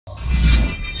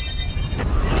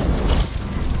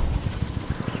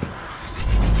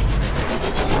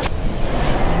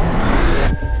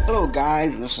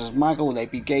guys, this is Michael with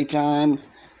APKTime.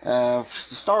 To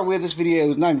start with, this video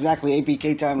is not exactly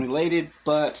APKTime related,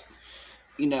 but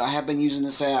I have been using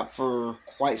this app for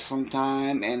quite some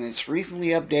time, and it's recently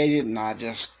updated, and I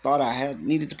just thought I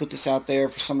needed to put this out there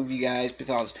for some of you guys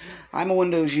because I'm a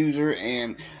Windows user,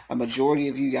 and a majority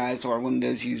of you guys are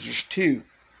Windows users too.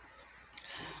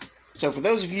 So for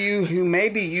those of you who may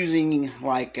be using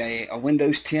like a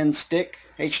Windows 10 stick,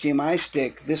 HDMI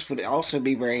stick, this would also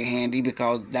be very handy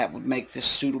because that would make this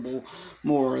suitable,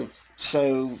 more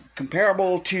so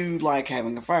comparable to like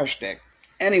having a Fire Stick.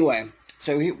 Anyway,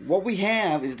 so what we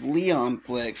have is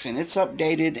LeonFlix, and it's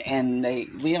updated, and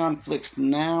LeonFlix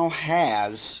now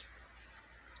has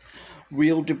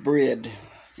Real-Debrid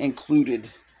included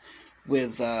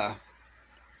with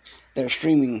their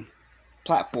streaming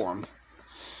platform.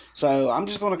 So I'm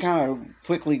just going to kind of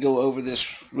quickly go over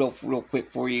this real quick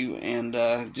for you, and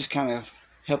just kind of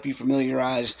help you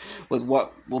familiarize with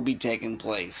what will be taking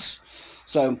place.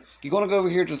 So you're going to go over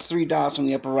here to the three dots on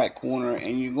the upper right corner,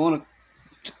 and you're going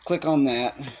to click on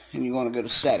that, and you're going to go to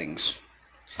settings.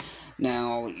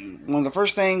 Now, one of the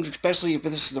first things, especially if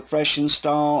this is a fresh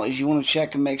install, is you want to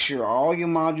check and make sure all your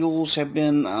modules have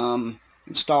been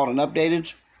installed and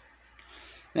updated.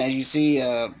 And as you see,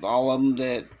 all of them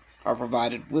that are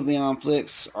provided with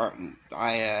LeonFlix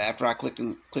after I clicked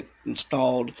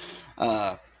installed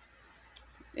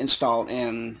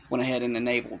and went ahead and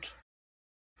enabled.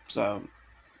 So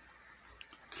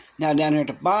now down here at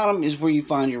the bottom is where you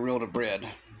find your Real-Debrid.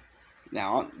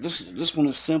 Now this one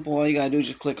is simple. All you gotta do is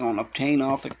just click on obtain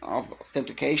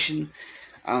authentication.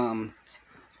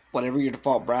 Whatever your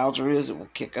default browser is, it will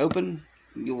kick open.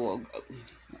 You will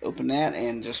open that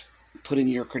and just put in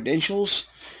your credentials,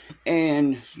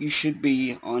 and you should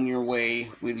be on your way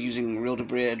with using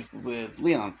Real-Debrid with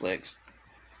LeonFlix.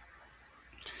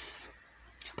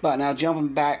 But now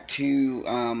jumping back to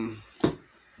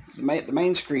the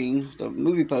main screen, the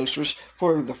movie posters,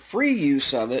 for the free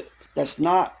use of it, that's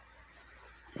not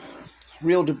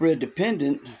Real-Debrid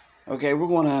dependent. Okay, we're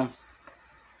going to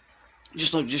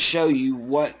just show you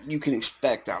what you can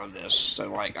expect out of this.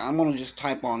 So like, I'm going to just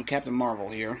type on Captain Marvel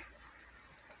here.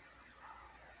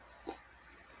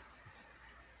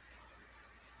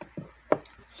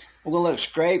 We're going to let it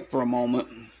scrape for a moment,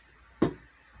 and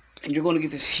you're going to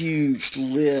get this huge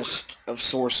list of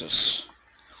sources.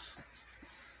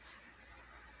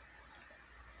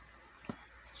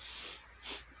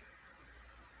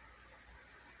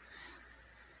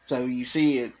 So you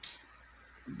see it's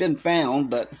been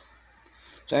found, but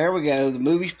so here we go, the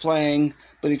movie's playing,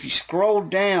 but if you scroll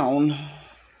down,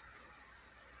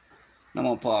 I'm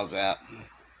going to pause that.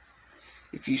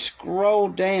 If you scroll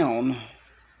down,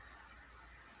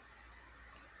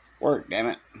 damn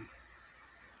it.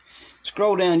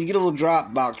 Scroll down, you get a little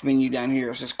drop box menu down here.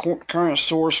 It says current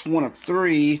source 1 of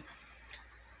 3.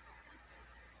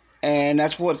 And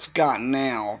that's what it's got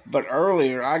now. But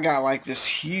earlier, I got like this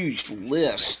huge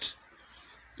list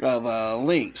of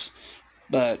links.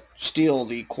 But still,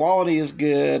 the quality is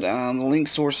good. The link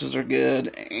sources are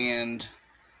good. And,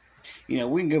 we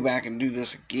can go back and do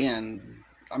this again.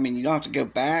 I mean, you don't have to go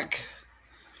back.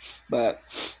 But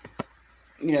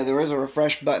there is a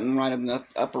refresh button right in the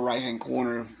upper right hand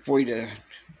corner for you to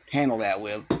handle that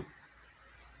with.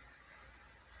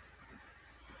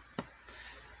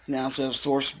 Now it says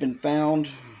source has been found.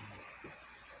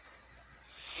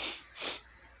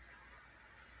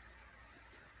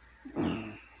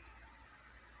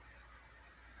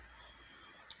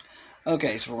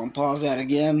 Okay, so we're going to pause that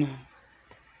again.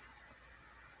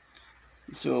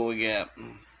 Let's see what we get.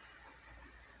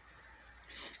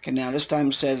 Okay, now this time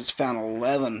it says it's found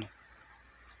 11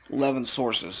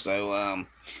 sources. So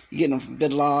you get them from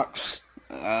BitLocks.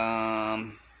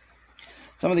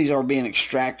 Some of these are being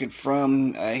extracted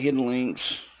from hidden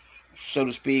links, so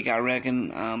to speak. I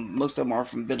reckon most of them are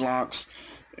from BitLocks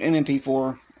and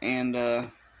MP4. And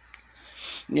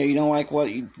you don't like when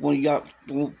you got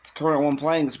the current one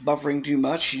playing, it's buffering too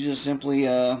much. You just simply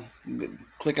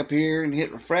click up here and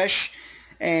hit refresh,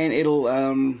 and it'll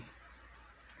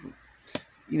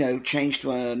change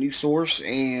to a new source,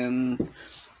 and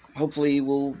hopefully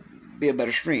will be a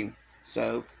better stream.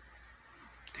 So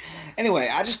anyway,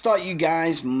 I just thought you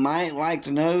guys might like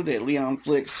to know that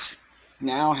LeonFlix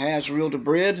now has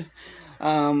Real-Debrid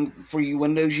for you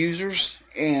Windows users,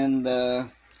 and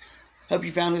hope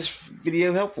you found this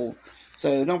video helpful.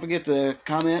 So don't forget to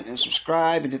comment and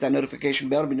subscribe and hit that notification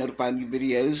bell to be notified of new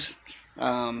videos.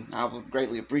 I would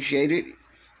greatly appreciate it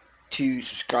to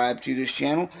subscribe to this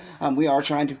channel. We are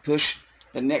trying to push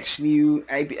the next new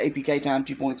APKTime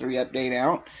 2.3 update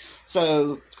out.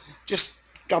 So just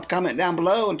drop a comment down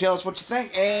below and tell us what you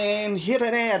think, and hit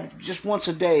an ad just once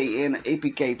a day in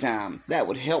APKTime. That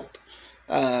would help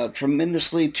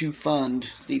tremendously to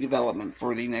fund the development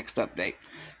for the next update.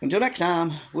 Until next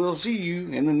time, we'll see you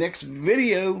in the next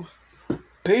video.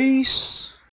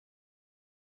 Peace.